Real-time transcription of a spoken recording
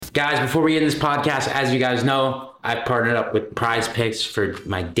Guys, before we end this podcast, as you guys know, I partnered up with Prize Picks for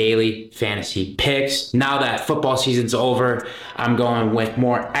my daily fantasy picks. Now that football season's over, I'm going with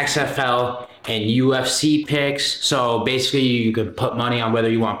more XFL and UFC picks. So basically, you can put money on whether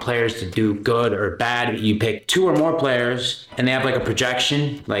you want players to do good or bad. You pick two or more players, and they have like a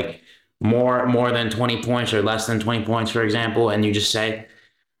projection, like more than 20 points or less than 20 points, for example, and you just say,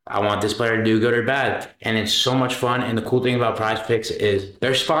 I want this player to do good or bad. And it's so much fun. And the cool thing about Prize Picks is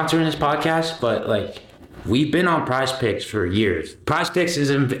they're sponsoring this podcast, but like we've been on Prize Picks for years. Prize Picks is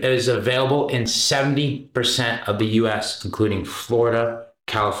available in 70% of the US, including Florida,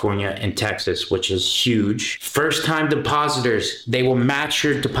 California, and Texas, which is huge. First time depositors, they will match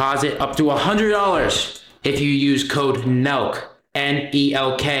your deposit up to $100 if you use code NELK,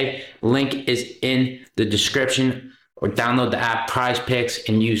 NELK. Link is in the description, or download the app Prize Picks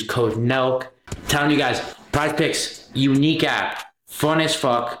and use code NELK. I'm telling you guys, Prize Picks, unique app, fun as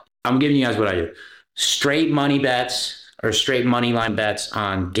fuck. I'm giving you guys what I do. Straight money bets or straight money line bets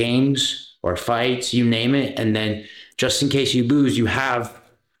on games or fights, you name it. And then just in case you lose, you have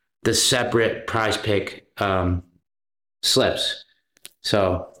the separate Prize Pick slips.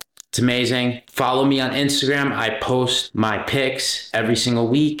 So it's amazing. Follow me on Instagram. I post my picks every single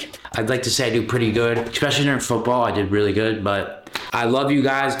week. I'd like to say I do pretty good, especially during football. I did really good, but I love you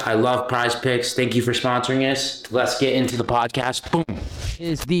guys. I love Prize Picks. Thank you for sponsoring us. Let's get into the podcast. Boom. It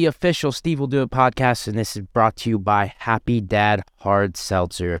is the official Steve Will Do It podcast, and this is brought to you by Happy Dad Hard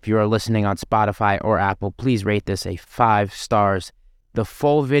Seltzer. If you are listening on Spotify or Apple, please rate this a 5 stars. The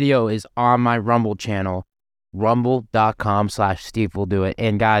full video is on my Rumble channel, rumble.com/Steve Will Do It.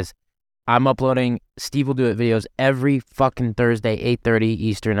 And guys, I'm uploading Steve Will Do It videos every fucking Thursday, 8:30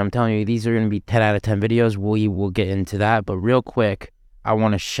 Eastern. I'm telling you, these are going to be 10 out of 10 videos. We will get into that. But real quick, I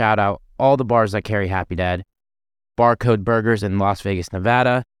want to shout out all the bars that carry Happy Dad. Barcode Burgers in Las Vegas,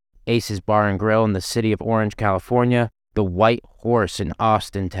 Nevada. Aces Bar and Grill in the city of Orange, California. The White Horse in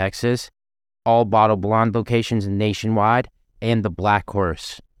Austin, Texas. All Bottle Blonde locations nationwide. And the Black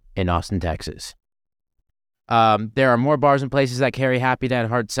Horse in Austin, Texas. There are more bars and places that carry Happy Dad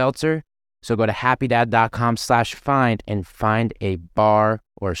Hard Seltzer. So go to happydad.com/find and find a bar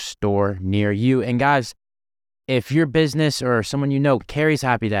or store near you. And guys, if your business or someone you know carries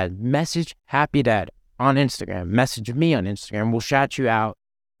Happy Dad, message Happy Dad on Instagram. Message me on Instagram. We'll shout you out.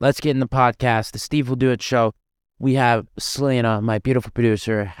 Let's get in the podcast, the Steve Will Do It show. We have Selena, my beautiful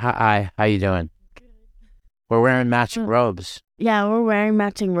producer. Hi, how you doing? Good. We're wearing matching robes. Yeah, we're wearing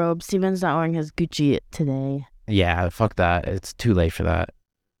matching robes. Steven's not wearing his Gucci today. Yeah, fuck that. It's too late for that.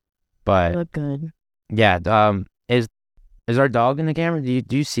 But You look good. yeah, is our dog in the camera?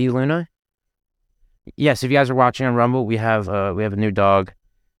 Do you see Luna? Yes, if you guys are watching on Rumble, we have a new dog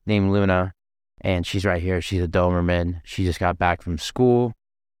named Luna, and she's right here. She's a Doberman. She just got back from school,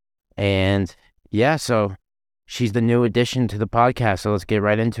 and yeah, so she's the new addition to the podcast. So let's get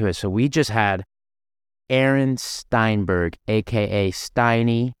right into it. So we just had Aaron Steinberg, aka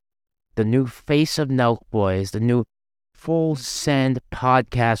Steiny, the new face of Nelk Boys, the new Full Send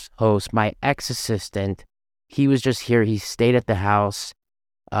podcast host, my ex-assistant. He was just here. He stayed at the house.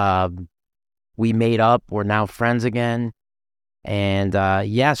 We made up. We're now friends again. And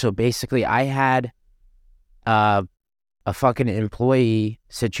yeah, so basically I had a fucking employee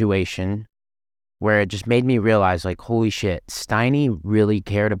situation where it just made me realize, like, holy shit, Steiny really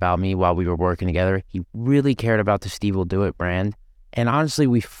cared about me while we were working together. He really cared about the Steve Will Do It brand. And honestly,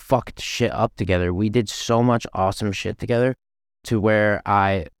 we fucked shit up together. We did so much awesome shit together to where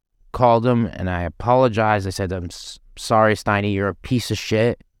I called him and I apologized. I said, I'm sorry, Steiny, you're a piece of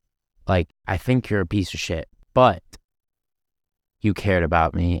shit. Like, I think you're a piece of shit, but you cared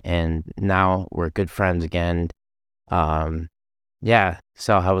about me, and now we're good friends again. Yeah.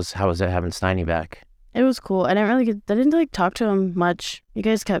 So how was it having Steiny back? It was cool. I didn't talk to him much. You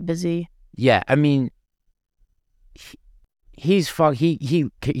guys kept busy. Yeah, I mean, he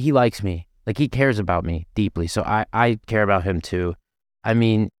likes me. Like, he cares about me deeply. So I care about him too. I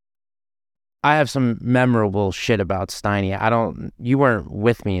mean, I have some memorable shit about Steiny. You weren't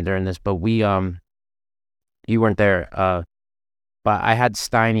with me during this, but you weren't there. But I had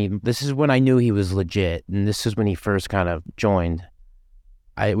Steiny. This is when I knew he was legit. And this is when he first kind of joined.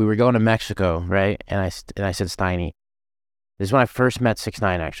 We were going to Mexico, right? And I said, Steiny, this is when I first met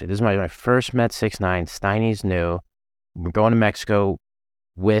 6ix9ine, actually. This is when I first met 6ix9ine. Steiny's new. We're going to Mexico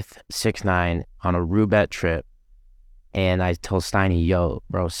with 6ix9ine on a roulette trip. And I told Steiny, yo,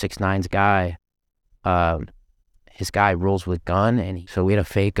 bro, 6ix9ine's guy, his guy rolls with gun. And so we had a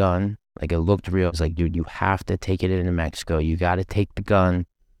fake gun. Like, it looked real. I was like, dude, you have to take it into Mexico. You got to take the gun.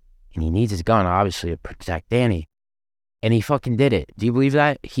 And he needs his gun, obviously, to protect Danny. And he fucking did it. Do you believe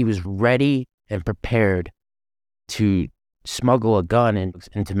that? He was ready and prepared to smuggle a gun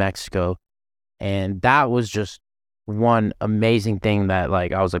into Mexico. And that was just one amazing thing that,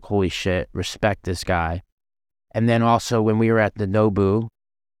 like, I was like, holy shit, respect this guy. And then also when we were at the Nobu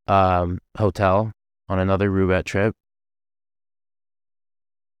hotel on another roulette trip,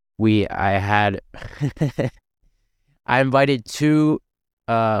 I invited two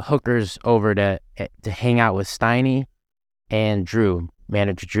hookers over to hang out with Steiny and Drew,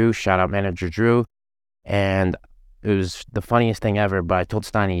 Manager Drew. Shout out Manager Drew. And it was the funniest thing ever. But I told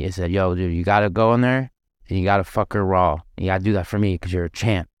Steiny, I said, yo, dude, you gotta go in there and you gotta fuck her raw. You gotta do that for me because you're a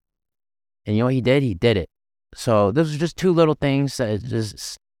champ. And you know what he did? He did it. So this was just two little things that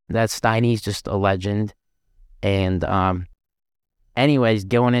Steiny's just a legend. And anyways,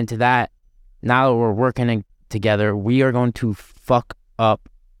 going into that, now that we're working together, we are going to fuck up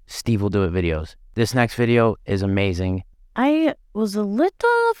Steve Will Do It videos. This next video is amazing. I was a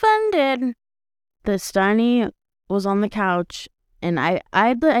little offended that Steiny was on the couch, and I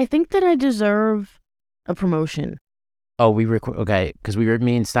think that I deserve a promotion. Oh, okay, because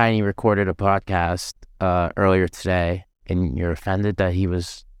me and Steiny recorded a podcast earlier today, and you're offended that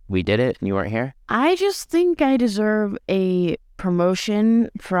we did it and you weren't here? I just think I deserve a promotion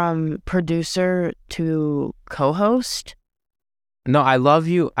from producer to co-host. No, I love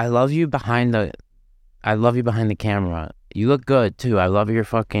you. I love you behind the camera. You look good too. I love your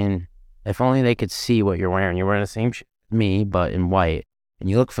fucking. If only they could see what you're wearing. You're wearing the same shit as me, but in white, and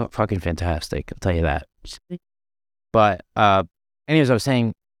you look fucking fantastic. I'll tell you that. But anyways, I was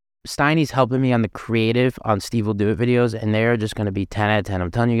saying, Steiny's helping me on the creative on Steve Will Do It videos, and they're just gonna be 10 out of 10.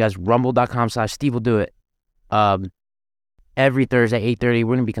 I'm telling you guys, rumble.com/Steve Will Do It. Every Thursday, 8:30,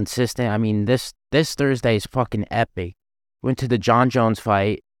 we're gonna be consistent. I mean, this Thursday is fucking epic. Went to the John Jones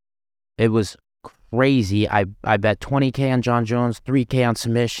fight. It was crazy. I bet 20K on John Jones, 3K on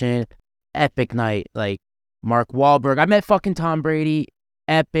submission. Epic night. Like Mark Wahlberg. I met fucking Tom Brady.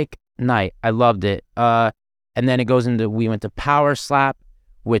 Epic night. I loved it. And then we went to Power Slap,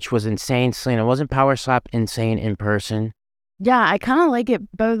 which was insane. Selena, wasn't Power Slap insane in person? Yeah, I kind of like it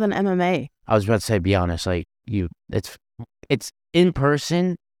better than MMA. I was about to say, be honest, like it's in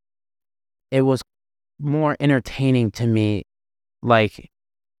person. It was more entertaining to me, like,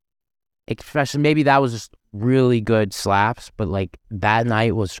 especially maybe that was just really good slaps, but like that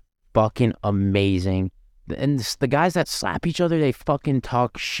night was fucking amazing. And the guys that slap each other, they fucking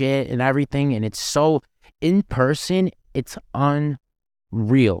talk shit and everything, and it's so in person, it's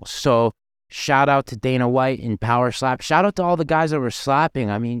unreal. So shout out to Dana White and Power Slap. Shout out to all the guys that were slapping.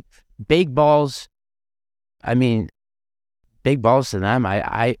 I mean, big balls. I mean, big balls to them.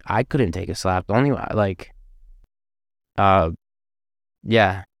 I couldn't take a slap. The only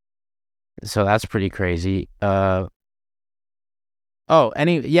yeah. So that's pretty crazy. What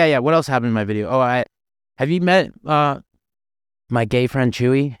else happened in my video? Have you met my gay friend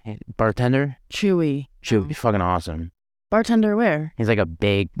Chewy, bartender? Chewy. He's fucking awesome. Bartender where? He's like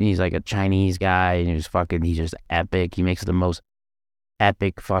a Chinese guy, and he's just epic. He makes the most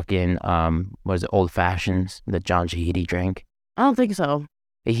epic fucking old fashions that John Shahidi drank. I don't think so.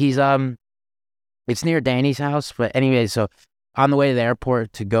 He's it's near Danny's house, but anyway, so on the way to the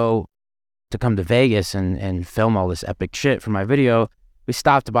airport to come to Vegas and film all this epic shit for my video, we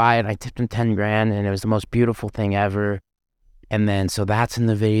stopped by and I tipped him 10 grand, and it was the most beautiful thing ever. And then, so that's in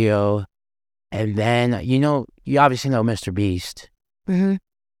the video. And then, you obviously know Mr. Beast. Mm-hmm.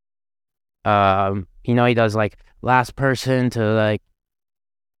 He does like last person to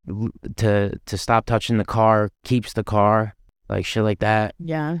stop touching the car, keeps the car, like shit like that.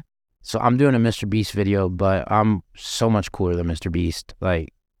 Yeah. So I'm doing a Mr. Beast video, but I'm so much cooler than Mr. Beast.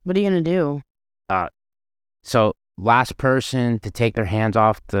 Like, what are you gonna do? So last person to take their hands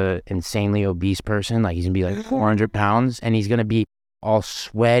off the insanely obese person, like he's gonna be like 400 pounds, and he's gonna be all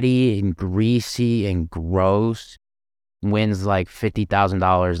sweaty and greasy and gross, wins like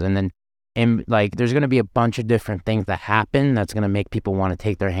 $50,000. And then there's gonna be a bunch of different things that happen that's gonna make people want to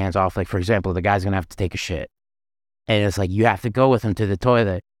take their hands off. Like, for example, the guy's gonna have to take a shit, and it's like you have to go with him to the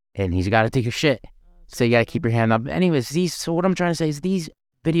toilet, and he's got to take a shit, so you gotta keep your hand up. Anyways, so what I'm trying to say is these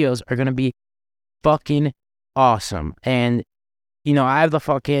videos are gonna be fucking awesome. And I have the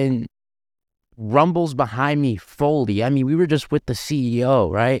fucking Rumbles behind me, Foldy. I mean, we were just with the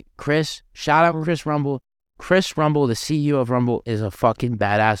CEO, right? Chris, shout out Chris Rumble. Chris Rumble, the CEO of Rumble, is a fucking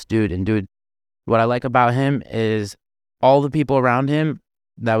badass dude. And dude, what I like about him is all the people around him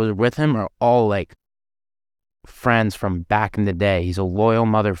that was with him are all like friends from back in the day. He's a loyal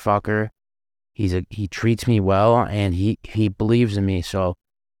motherfucker. He treats me well, and he believes in me. So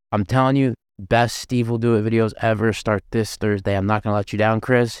I'm telling you, best Steve Will Do It videos ever start this Thursday. I'm not going to let you down,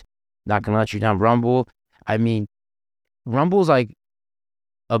 Chris. Not going to let you down, Rumble. I mean, Rumble's like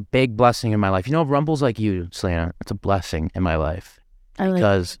a big blessing in my life. You know, Rumble's like you, Selena. It's a blessing in my life.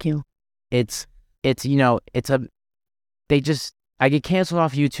 Because you. It's you know, I get canceled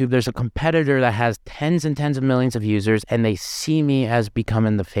off YouTube. There's a competitor that has tens and tens of millions of users, and they see me as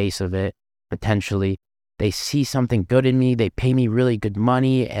becoming the face of it, potentially. They see something good in me. They pay me really good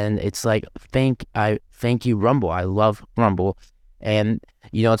money, and it's like, thank you, Rumble. I love Rumble. And,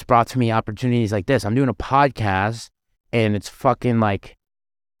 you know, it's brought to me opportunities like this. I'm doing a podcast, and it's fucking like,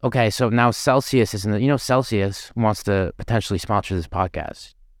 okay, so now Celsius Celsius wants to potentially sponsor this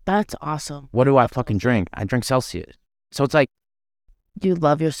podcast. That's awesome. What do I fucking drink? I drink Celsius. So it's like, you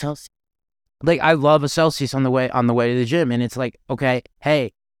love your Celsius. Like, I love a Celsius on the way to the gym, and it's like, okay,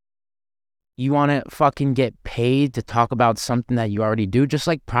 hey, you want to fucking get paid to talk about something that you already do, just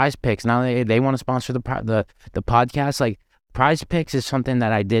like Prize Picks. Now they want to sponsor the podcast. Like, Prize Picks is something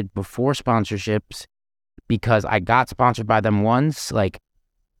that I did before sponsorships because I got sponsored by them once, like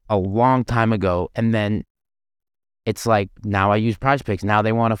a long time ago, and then it's like, now I use Prize Picks. Now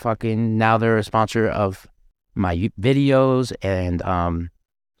they want to now they're a sponsor of my videos and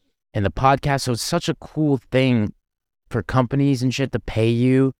the podcast. So it's such a cool thing for companies and shit to pay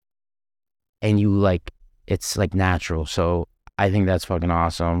you, and you like, it's like natural. So I think that's fucking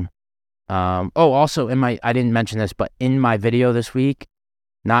awesome. Also I didn't mention this, but in my video this week,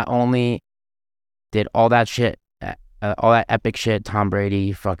 not only did all that shit, all that epic shit, Tom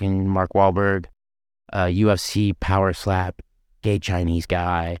Brady, fucking Mark Wahlberg, UFC power slap, gay Chinese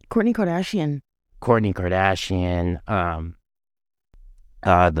guy, Kourtney Kardashian,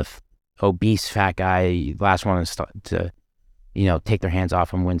 the obese fat guy, last one to, you know, take their hands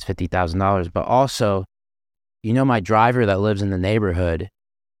off him, wins $50,000. But also, you know, my driver that lives in the neighborhood,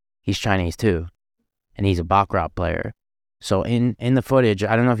 he's Chinese too, and he's a baccarat player. So in the footage,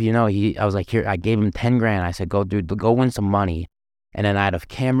 I don't know if you know, I was like, here, I gave him 10 grand. I said, go win some money. And then I had a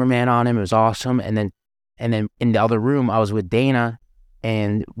cameraman on him. It was awesome. And then in the other room, I was with Dana,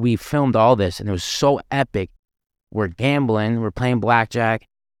 and we filmed all this, and it was so epic. We're gambling, we're playing blackjack,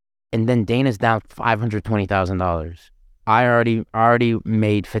 and then Dana's down $520,000. I already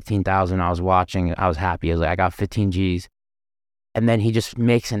made 15,000. I was watching, I was happy. I was like, I got 15 G's. And then he just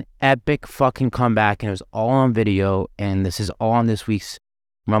makes an epic fucking comeback, and it was all on video, and this is all on this week's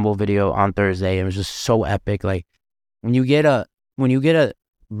Rumble video on Thursday. It was just so epic. Like, when you get a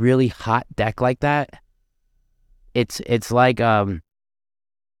really hot deck like that, it's like, I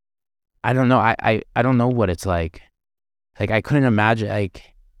don't know. I don't know what it's like. Like, I couldn't imagine,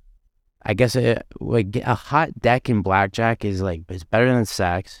 like, I guess like a hot deck in blackjack is like, it's better than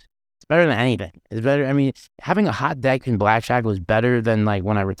sex. It's better than anything. It's better. I mean, having a hot deck in blackjack was better than like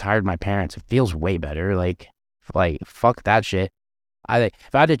when I retired my parents. It feels way better. Like fuck that shit. If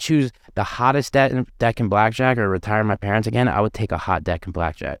I had to choose the hottest deck in blackjack or retire my parents again, I would take a hot deck in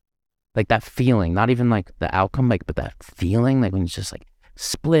blackjack. Like that feeling, not even like the outcome, like, but that feeling, like when it's just like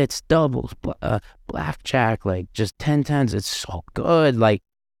splits, doubles, blackjack, like just 10-10s. It's so good. Like,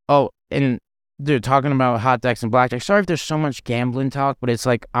 oh, and dude, talking about hot decks and blackjack. Sorry if there's so much gambling talk, but it's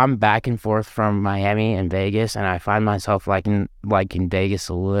like I'm back and forth from Miami and Vegas, and I find myself liking Vegas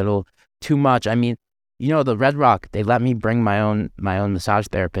a little too much. I mean, you know, the Red Rock, they let me bring my own massage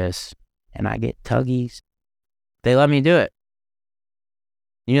therapist, and I get tuggies. They let me do it.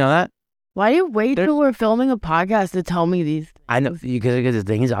 You know that? Why do you wait till we're filming a podcast to tell me these things? I know, because the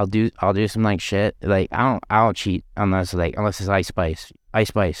thing is, I'll do some like shit. Like, I don't cheat unless it's Ice Spice. Ice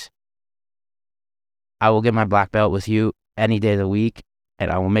Spice. I will get my black belt with you any day of the week,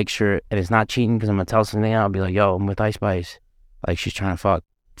 and I will make sure, and it's not cheating because I'm gonna tell something. I'll be like, yo, I'm with Ice Spice. Like, she's trying to fuck.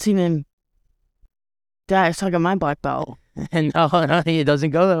 See, man, Dad, talking my black belt. And no, it doesn't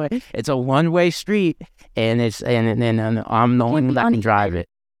go that way. It's a one-way street, and I'm the only one that can drive it.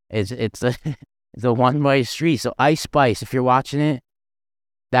 It's a one-way street. So Ice Spice, if you're watching it,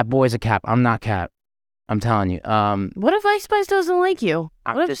 that boy's a cap. I'm not cap. I'm telling you. What if Ice Spice doesn't like you?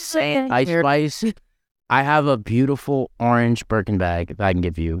 I'm just saying, Ice Spice. I have a beautiful orange Birkin bag that I can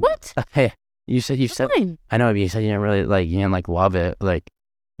give you. What? Hey, you said fine. I know, but you said you didn't really love it, like,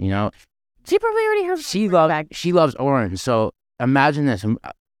 you know. She probably already has. She loves orange. So imagine this: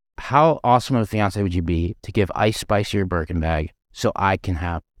 how awesome of a fiance would you be to give Ice Spice your Birkin bag so I can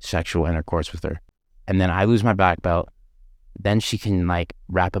have sexual intercourse with her, and then I lose my black belt, then she can like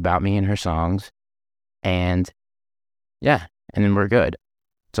rap about me in her songs, and yeah, and then we're good.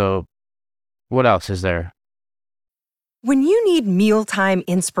 So what else is there? When you need mealtime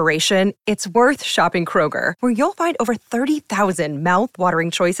inspiration, it's worth shopping Kroger, where you'll find over 30,000 mouth-watering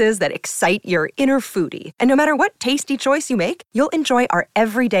choices that excite your inner foodie. And no matter what tasty choice you make, you'll enjoy our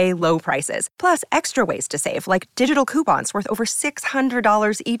everyday low prices, plus extra ways to save, like digital coupons worth over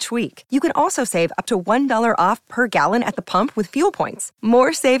 $600 each week. You can also save up to $1 off per gallon at the pump with fuel points.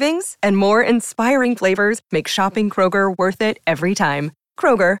 More savings and more inspiring flavors make shopping Kroger worth it every time.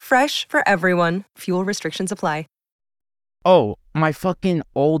 Kroger, fresh for everyone. Fuel restrictions apply. Oh, my fucking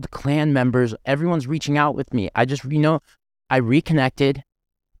old clan members, everyone's reaching out with me. I just, I reconnected,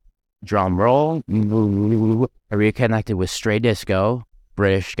 drum roll, I reconnected with Stray Disco,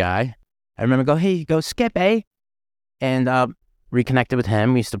 British guy. I remember go Skip, eh? And reconnected with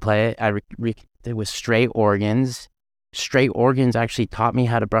him. We used to play it. I reconnected with Stray Organs. Stray Organs actually taught me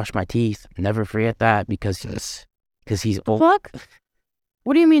how to brush my teeth. Never forget that because he's old. Fuck?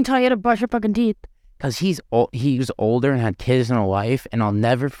 What do you mean tell you to brush your fucking teeth? Because he was older and had kids and a wife, and I'll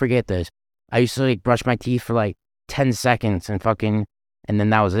never forget this. I used to brush my teeth for 10 seconds and then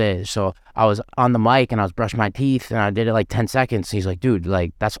that was it. So I was on the mic and I was brushing my teeth and I did it 10 seconds. He's like, dude,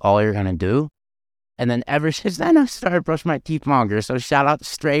 that's all you're gonna do? And then ever since then I started brushing my teeth longer. So shout out to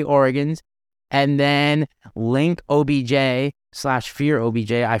Stray Organs. And then Link OBJ / Fear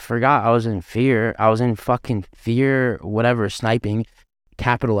OBJ. I forgot I was in Fear. I was in fucking Fear, whatever, sniping.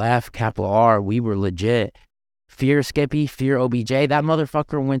 Capital F, capital R, we were legit. Fear Skippy, Fear OBJ, that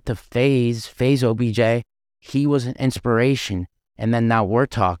motherfucker went to Phase OBJ. He was an inspiration. And then now we're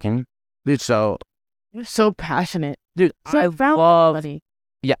talking. Dude, so... You're so passionate. Dude, So I love... somebody.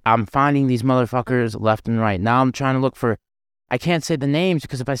 Yeah, I'm finding these motherfuckers left and right. Now I'm trying to look for... I can't say the names,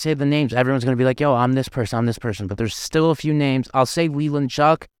 because if I say the names, everyone's going to be like, yo, I'm this person. But there's still a few names. I'll say Leland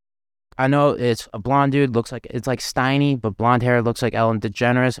Chuck. I know it's a blonde dude, it's like Steiny, but blonde hair, looks like Ellen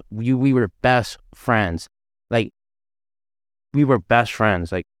DeGeneres. We were best friends. We were best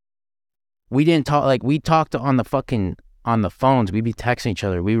friends. We didn't talk, we talked on the phones. We'd be texting each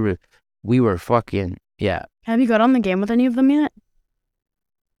other. We were fucking, yeah. Have you got on the game with any of them yet?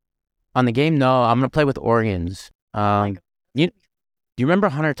 On the game, no, I'm going to play with Organs. Do you remember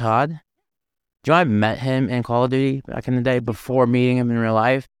Hunter Todd? Do you know I met him in Call of Duty back in the day before meeting him in real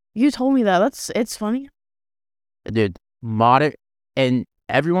life? You told me that. It's funny. Dude, modern, and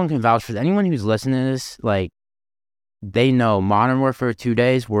everyone can vouch for anyone who's listening to this, they know Modern Warfare 2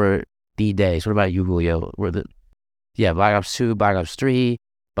 days were the days. What about you, Julio? Black Ops 2, Black Ops 3,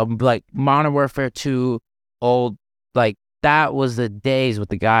 but Modern Warfare 2, old, that was the days with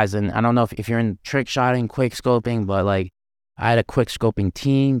the guys. And I don't know if you're in trick shotting, quick scoping, but I had a quick scoping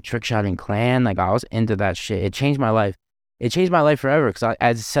team, trick shotting clan. I was into that shit. It changed my life. It changed my life forever because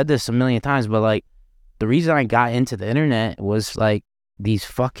I said this a million times, but the reason I got into the internet was these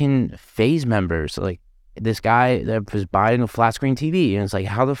fucking Phase members. This guy that was buying a flat screen TV, and it's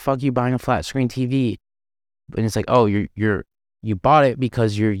how the fuck are you buying a flat screen TV? And it's oh, you bought it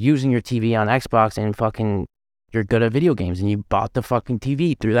because you're using your TV on Xbox and fucking you're good at video games, and you bought the fucking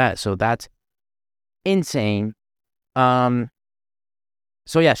TV through that. So that's insane. So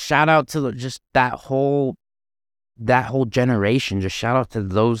yeah, shout out to just that whole generation. Just shout out to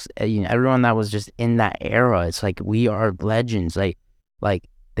those, everyone that was just in that era. It's we are legends. The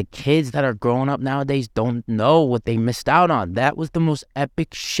kids that are growing up nowadays don't know what they missed out on. That was the most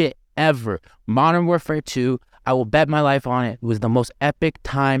epic shit ever. Modern Warfare 2, I will bet my life on it, was the most epic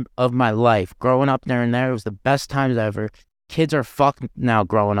time of my life. Growing up there and there, it was the best times ever. Kids are fucked now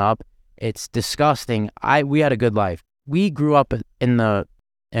growing up. It's disgusting. We had a good life. We grew up in a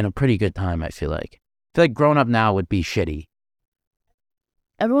pretty good time, I feel like. I feel like growing up now would be shitty.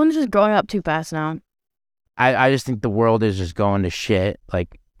 Everyone's just growing up too fast now. I just think the world is just going to shit,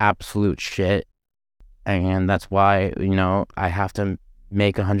 absolute shit. And that's why, I have to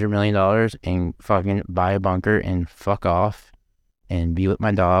make $100 million and fucking buy a bunker and fuck off and be with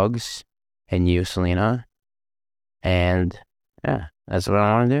my dogs and you, Selena. And yeah, that's what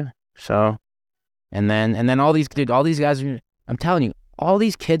I want to do. So, and then all these guys are, I'm telling you, all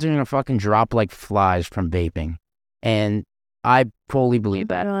these kids are going to fucking drop like flies from vaping. And I fully believe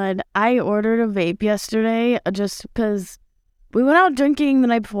that. God, I ordered a vape yesterday just because we went out drinking the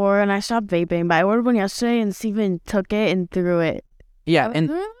night before and I stopped vaping, but I ordered one yesterday and Steven took it and threw it. Yeah,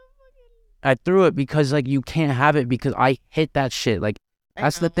 and I threw it because you can't have it because I hit that shit.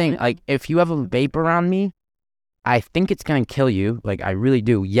 That's the thing. If you have a vape around me, I think it's going to kill you. I really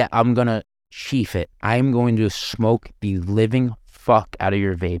do. Yeah, I'm going to chief it. I'm going to smoke the living fuck out of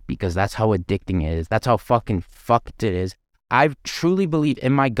your vape because that's how addicting it is. That's how fucking fucked it is. I truly believe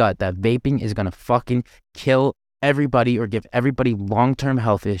in my gut that vaping is going to fucking kill everybody or give everybody long-term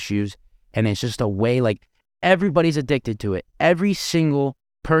health issues. And it's just a way Everybody's addicted to it. Every single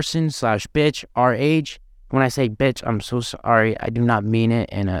person / bitch our age. When I say bitch, I'm so sorry. I do not mean it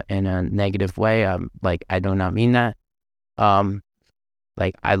in a negative way. Like, I do not mean that.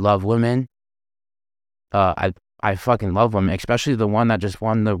 Like, I love women. I fucking love women, especially the one that just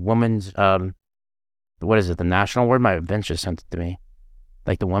won the women's what is it? The national award. My Vince just sent it to me.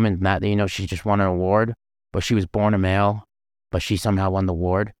 Like the woman that she just won an award, but she was born a male, but she somehow won the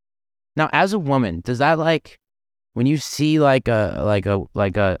award. Now, as a woman, does that like when you see like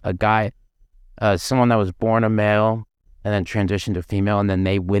a guy, someone that was born a male and then transitioned to female and then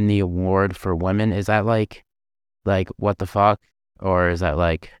they win the award for women, is that like what the fuck? Or is that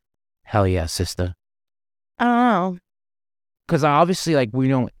like, hell yeah, sister? I don't know. Because obviously, like, we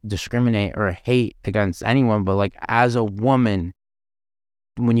don't discriminate or hate against anyone, but like as a woman,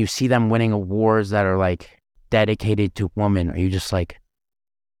 when you see them winning awards that are like dedicated to women, are you just like,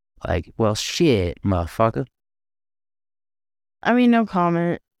 well, shit, motherfucker? I mean, no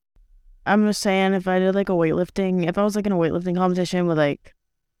comment. I'm just saying, if I did like if I was like in a weightlifting competition with like,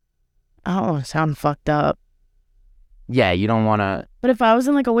 I don't want to sound fucked up. Yeah, you don't want to. But if I was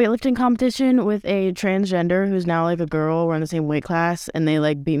in like a weightlifting competition with a transgender who's now like a girl, we're in the same weight class, and they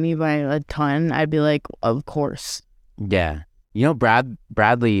like beat me by a ton, I'd be like, of course. Yeah.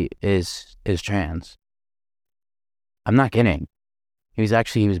 Bradley is trans. I'm not kidding. He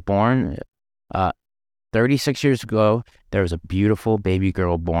was born 36 years ago. There was a beautiful baby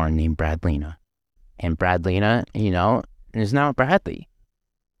girl born named Bradlina. And Bradlina, is now Bradley.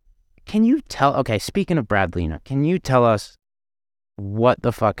 Can you tell, okay, speaking of Bradlina, can you tell us what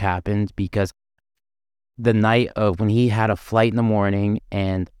the fuck happened? Because the night of when he had a flight in the morning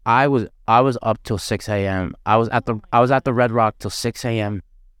and I was up till 6 a.m. I was at the Red Rock till 6 a.m.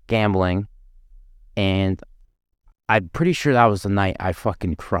 gambling, and I'm pretty sure that was the night I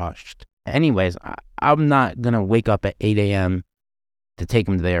fucking crushed. Anyways, I'm not gonna wake up at 8 a.m. to take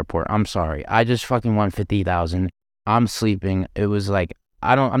him to the airport. I'm sorry. I just fucking won 50,000. I'm sleeping. It was like,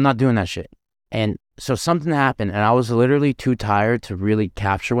 I'm not doing that shit. And so something happened and I was literally too tired to really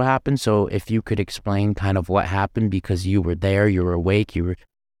capture what happened. So if you could explain kind of what happened, because you were there, you were awake, you were,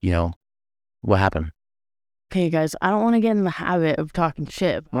 what happened? Okay, guys, I don't want to get in the habit of talking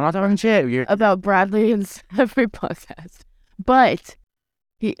shit. We're not talking shit. About Bradley in every podcast. But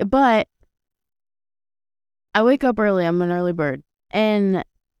I wake up early. I'm an early bird. And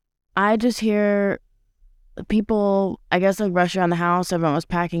I just hear people, I guess, like rush around the house. Everyone was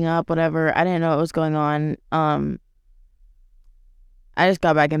packing up, whatever. I didn't know what was going on. I just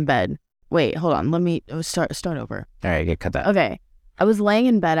got back in bed. Wait, hold on. Let me start over. All right, cut that. Okay. I was laying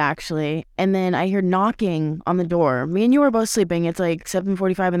in bed, actually, and then I hear knocking on the door. Me and you were both sleeping. It's like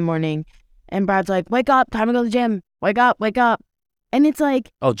 7:45 in the morning, and Brad's like, wake up, time to go to the gym. Wake up. And it's like...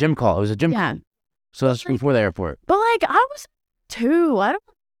 Oh, gym call. It was a gym call. So that's before the airport. But like, I was 2. I don't...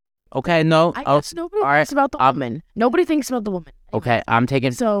 Okay, no. I guess nobody thinks about the woman. Nobody thinks about the woman. Okay, I'm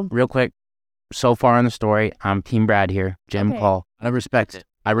taking... So... Real quick, so far in the story, I'm Team Brad here. Gym call. I respect it.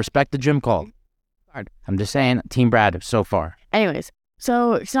 I respect the gym call. I'm just saying, Team Brad so far. Anyways,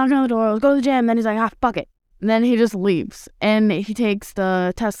 so he's knocking on the door. Let's go to the gym. Then he's like, fuck it. And then he just leaves. And he takes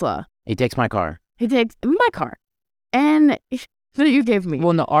the Tesla. He takes my car. He takes my car. And that you gave me.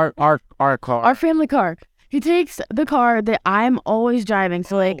 Well, no, our car. Our family car. He takes the car that I'm always driving.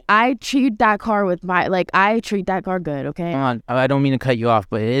 So, like, I treat that car I treat that car good, okay? Hold on. I don't mean to cut you off,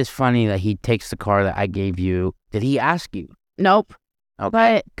 but it is funny that he takes the car that I gave you. Did he ask you? Nope. Okay.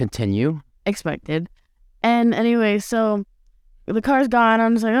 But continue. Expected. And anyway, so the car's gone.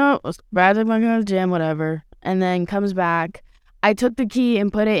 I'm just like, oh, Brad's like, I'm going to the gym, whatever. And then comes back. I took the key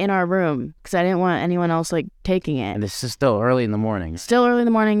and put it in our room because I didn't want anyone else, like, taking it. And this is still early in the morning. Still early in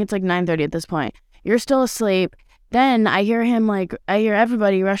the morning. It's like 9:30 at this point. You're still asleep. Then I hear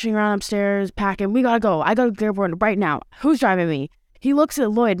everybody rushing around upstairs, packing. We gotta go. I gotta go to the airport right now. Who's driving me? He looks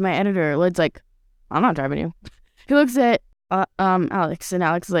at Lloyd, my editor. Lloyd's like, I'm not driving you. He looks at Alex, and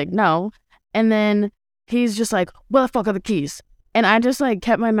Alex is like, no. And then he's just like, where the fuck are the keys? And I just like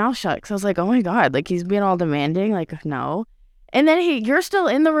kept my mouth shut because I was like, oh my God, like he's being all demanding, like, no. And then you're still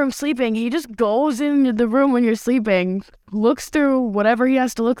in the room sleeping. He just goes into the room when you're sleeping, looks through whatever he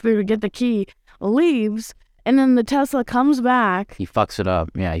has to look through to get the key, leaves, and then the Tesla comes back. He fucks it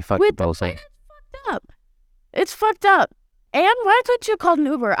up. Yeah, he fucked it both up. It's fucked up. And why don't you call an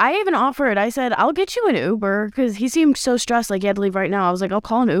Uber? I even offered. I said, I'll get you an Uber because he seemed so stressed, like he had to leave right now. I was like, I'll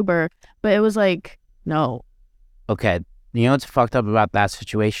call an Uber. But it was like, no. Okay. You know what's fucked up about that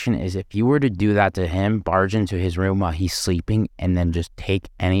situation is if you were to do that to him, barge into his room while he's sleeping and then just take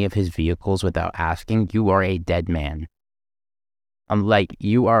any of his vehicles without asking, you are a dead man. I'm like,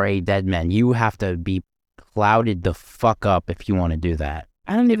 you are a dead man. You have to be clouded the fuck up if you want to do that.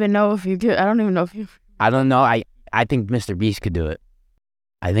 I don't even know if you do. I don't even know if you. I don't know. I think Mr. Beast could do it.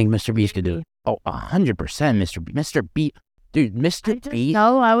 I think Mr. Beast could do it. Oh, 100% Mr. Beast. Dude, Mr. Beast.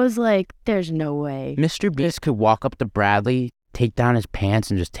 No, I was like, there's no way. Mr. Beast could walk up to Bradley, take down his pants,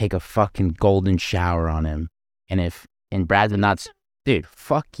 and just take a fucking golden shower on him. And Brad's not, dude,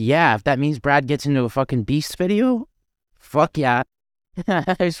 fuck yeah. If that means Brad gets into a fucking Beast video, fuck yeah.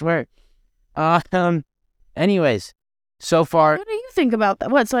 I swear. Anyways, so far. What do you think about that?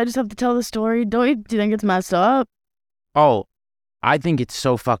 What? So I just have to tell the story? Do you think it's messed up? Oh, I think it's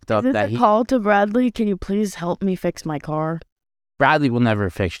so fucked up Is that this a call to Bradley? Can you please help me fix my car? Bradley will never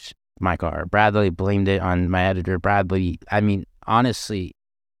fix my car. Bradley blamed it on my editor. Bradley, I mean, honestly,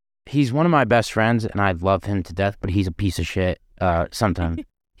 he's one of my best friends and I love him to death, but he's a piece of shit sometimes.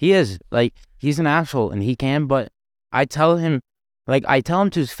 He is. Like, he's an asshole and he can, but I tell him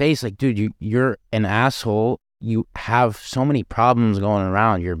to his face, like, dude, you're an asshole. You have so many problems going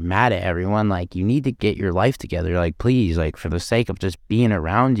around. You're mad at everyone. Like, you need to get your life together. Like, please, like, for the sake of just being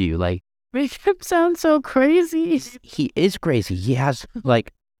around you. Like, Make him sound so crazy. he is crazy. He has,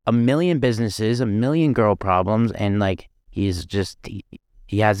 like, a million businesses, a million girl problems, and, like, he's just,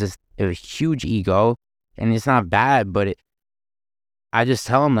 he has a huge ego, and it's not bad, but I just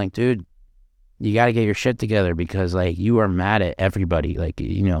tell him, like, dude, you got to get your shit together because, like, you are mad at everybody. Like,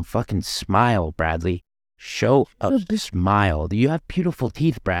 you know, fucking smile, Bradley. Show a smile. You have beautiful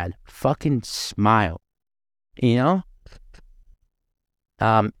teeth, Brad. Fucking smile. You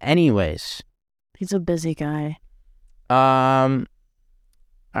know? Anyways. He's a busy guy. All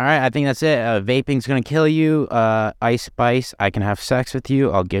right, I think that's it. Vaping's gonna kill you. Ice Spice, I can have sex with you.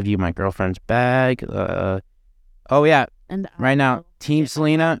 I'll give you my girlfriend's bag. Oh yeah. And Right now, Team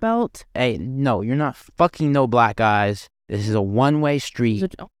Selena. belt. Hey, no, you're not fucking no black guys. This is a one-way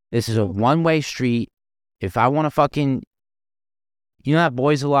street. This is a one-way street. If I want to fucking, you know that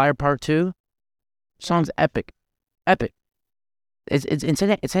Boy's a Liar Part 2? Song's epic. Epic. It's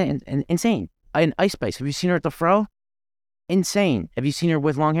insane. It's insane. And Ice Spice, have you seen her at the Fro? Insane. Have you seen her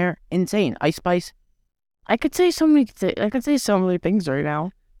with long hair? Insane. Ice Spice. I could say so many things right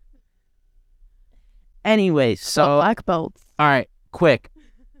now. Anyways, so Black belts. all right, quick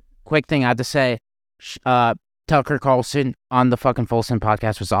thing I have to say. Tucker Carlson on the fucking Folsom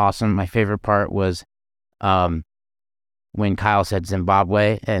podcast was awesome. My favorite part was when Kyle said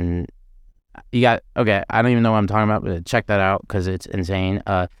Zimbabwe, and I don't even know what I'm talking about, but check that out because it's insane.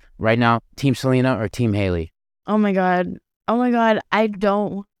 Right now, Team Selena or Team Haley? Oh my god. I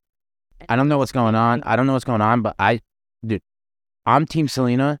don't know what's going on. But I'm Team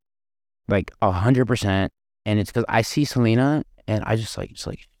Selena, like 100%, and it's because I see Selena and I just like,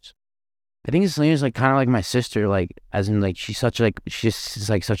 I think Selena's like kind of like my sister, like as in like she's just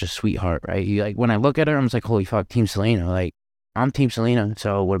like such a sweetheart, right? Like when I look at her, I'm just like, holy fuck, Team Selena. Like I'm Team Selena.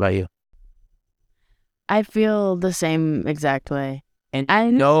 So what about you? I feel the same exact way. And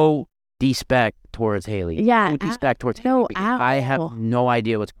no despect towards Haley. Yeah, no despect towards no, Haley. Because I have no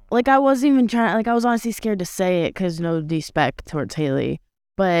idea what's going on. Like I wasn't even trying. Like I was honestly scared to say it because no despect towards Haley,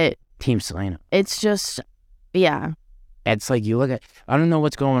 but Team Selena. it's just, yeah. It's like you look at, I don't know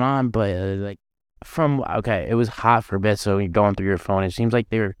what's going on, but it was hot for a bit, so you're going through your phone. It seems like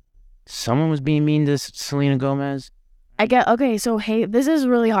someone was being mean to Selena Gomez. So this is a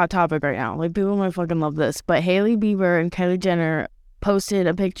really hot topic right now. Like people might fucking love this, but Hailey Bieber and Kylie Jenner posted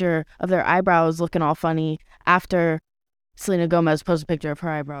a picture of their eyebrows looking all funny after Selena Gomez posted a picture of her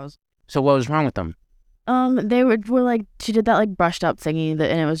eyebrows. So what was wrong with them? They were like, she did that like brushed up thingy and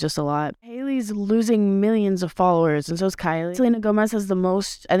it was just a lot. Hailey's losing millions of followers and so is Kylie. Selena Gomez has the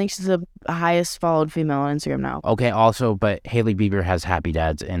most, I think she's the highest followed female on Instagram now. Okay, also, but Hailey Bieber has Happy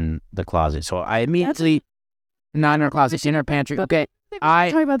Dads in the closet. So I immediately, not in her closet, she's in her pantry. Okay,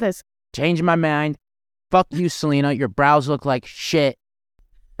 Talk about this. Changed my mind. Fuck you, Selena. Your brows look like shit.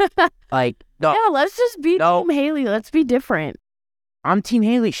 Like, no. Yeah, let's just be Team Hailey. Let's be different. I'm Team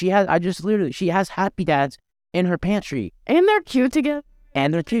Hailey. She has Happy Dads in her pantry. And they're cute together.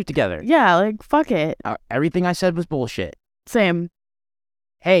 Yeah, like, fuck it. Everything I said was bullshit. Same.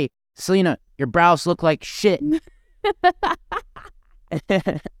 Hey, Selena, your brows look like shit.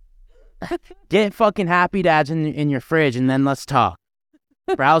 Get fucking Happy Dads in your fridge and then let's talk.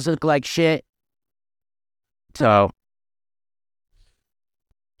 Brows look like shit. So,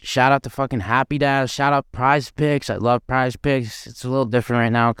 shout out to fucking Happy Dads. Shout out Prize Picks. I love Prize Picks. It's a little different right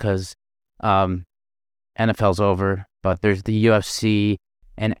now because NFL's over, but there's the UFC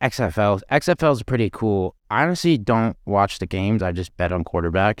and XFL. XFL's pretty cool. I honestly don't watch the games. I just bet on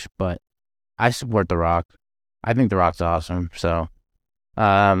quarterbacks, but I support The Rock. I think The Rock's awesome. So,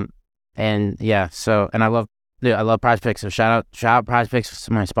 And yeah, so, and I love Prize Picks. So shout out Prize Picks,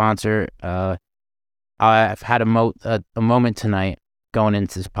 my sponsor. I've had a moment tonight going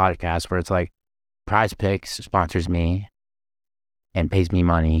into this podcast where it's like Prize Picks sponsors me and pays me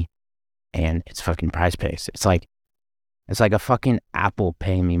money, and it's fucking Prize Picks. It's like a fucking Apple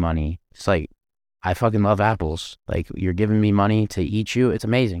paying me money. It's like, I fucking love apples. Like, you're giving me money to eat you. It's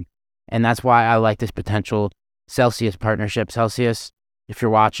amazing. And that's why I like this potential Celsius partnership. Celsius, if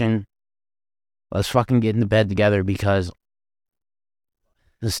you're watching, let's fucking get into bed together, because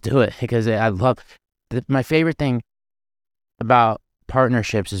let's do it. Because I love, my favorite thing about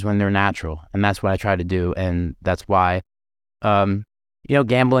partnerships is when they're natural. And that's what I try to do. And that's why,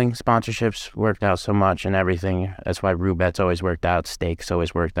 gambling sponsorships worked out so much and everything. That's why Roulette's always worked out. Steaks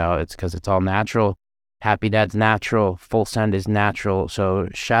always worked out. It's because it's all natural. Happy Dad's natural. Full Send is natural. So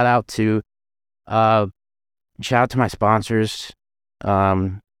shout out to my sponsors.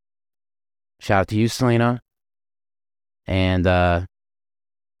 Shout out to you, Selena. And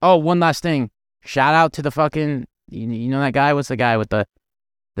one last thing. Shout out to the fucking, you know that guy? What's the guy with the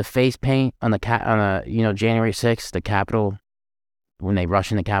face paint on January 6th, the Capitol, when they rushed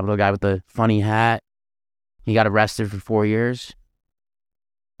in the Capitol, guy with the funny hat? He got arrested for 4 years.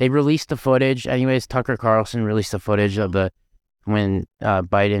 They released the footage. Anyways, Tucker Carlson released the footage of when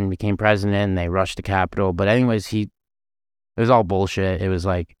Biden became president and they rushed the Capitol. But anyways, it was all bullshit. It was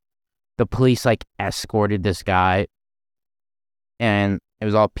like the police escorted this guy, and it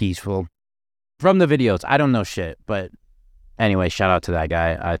was all peaceful. From the videos, I don't know shit, but anyway, shout out to that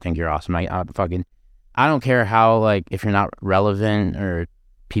guy. I think you're awesome. I don't care how, if you're not relevant or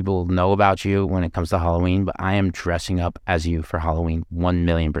people know about you when it comes to Halloween, but I am dressing up as you for Halloween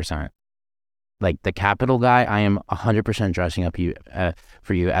 1,000,000%. Like the Capitol guy, I am 100% dressing up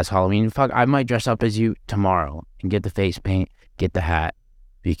for you as Halloween. Fuck, I might dress up as you tomorrow and get the face paint, get the hat,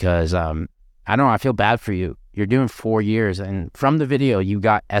 because I don't know, I feel bad for you. You're doing 4 years, and from the video, you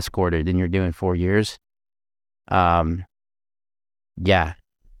got escorted, and you're doing 4 years. Yeah.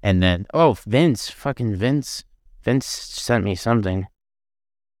 And then, Vince sent me something.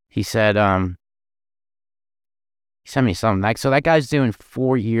 He said, he sent me something. So that guy's doing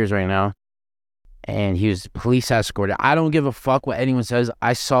 4 years right now, and he was police escorted. I don't give a fuck what anyone says.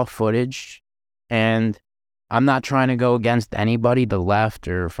 I saw footage, and I'm not trying to go against anybody, the left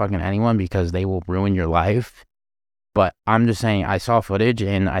or fucking anyone, because they will ruin your life. But I'm just saying, I saw footage,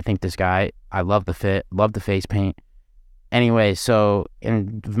 and I think this guy, I love the fit, love the face paint. Anyway,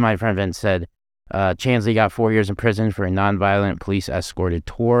 and my friend Vince said, Chansley got 4 years in prison for a nonviolent police escorted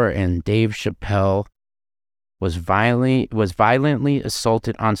tour, and Dave Chappelle was violently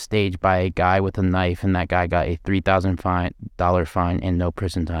assaulted on stage by a guy with a knife, and that guy got a $3,000 fine and no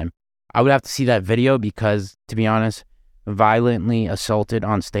prison time. I would have to see that video because, to be honest, violently assaulted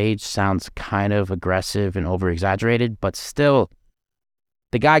on stage sounds kind of aggressive and over-exaggerated, but still,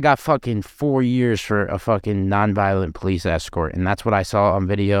 the guy got fucking 4 years for a fucking nonviolent police escort, and that's what I saw on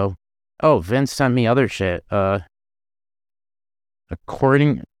video. Oh, Vince sent me other shit. This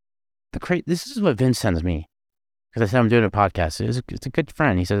is what Vince sends me, because I said I'm doing a podcast. It's a good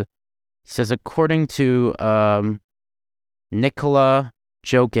friend. He says according to Nikola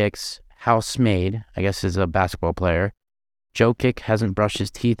Jokic's housemaid, I guess is a basketball player. Jokic hasn't brushed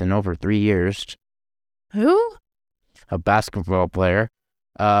his teeth in over 3 years. Who? A basketball player.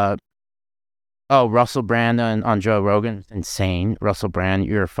 Russell Brand on Joe Rogan. Insane. Russell Brand,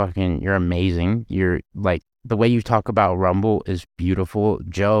 you're amazing. You're like, the way you talk about Rumble is beautiful.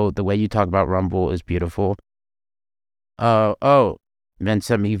 Joe, the way you talk about Rumble is beautiful. Then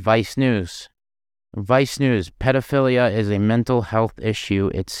sent me Vice News. Vice News, pedophilia is a mental health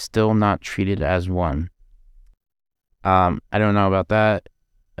issue. It's still not treated as one. I don't know about that.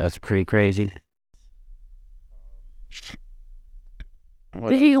 That's pretty crazy.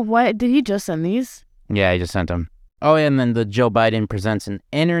 Did he just send these? Yeah, I just sent them. Oh, and then the Joe Biden presents an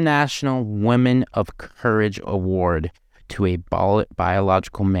International Women of Courage Award to a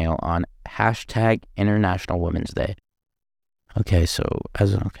biological male on hashtag International Women's Day. Okay, so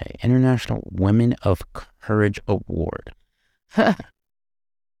International Women of Courage Award. I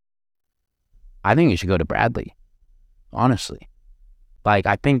think it should go to Bradley. Honestly.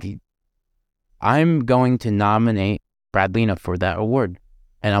 I think I'm going to nominate Bradleyna for that award.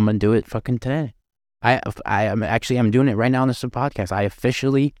 And I'm going to do it fucking today. I'm doing it right now on this podcast. I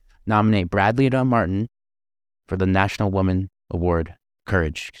officially nominate Bradleyna Martin for the National Woman Award,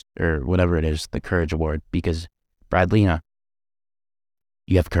 Courage, or whatever it is, the Courage Award, because Bradleyna,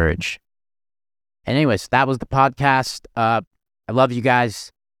 you have courage. And anyways, that was the podcast. I love you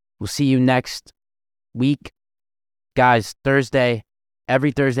guys. We'll see you next week. Guys, Thursday,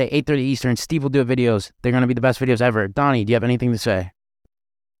 every Thursday, 8:30 Eastern. Steve will do videos. They're going to be the best videos ever. Donnie, do you have anything to say?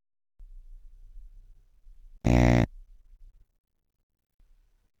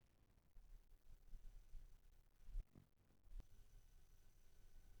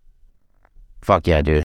 Fuck yeah, dude.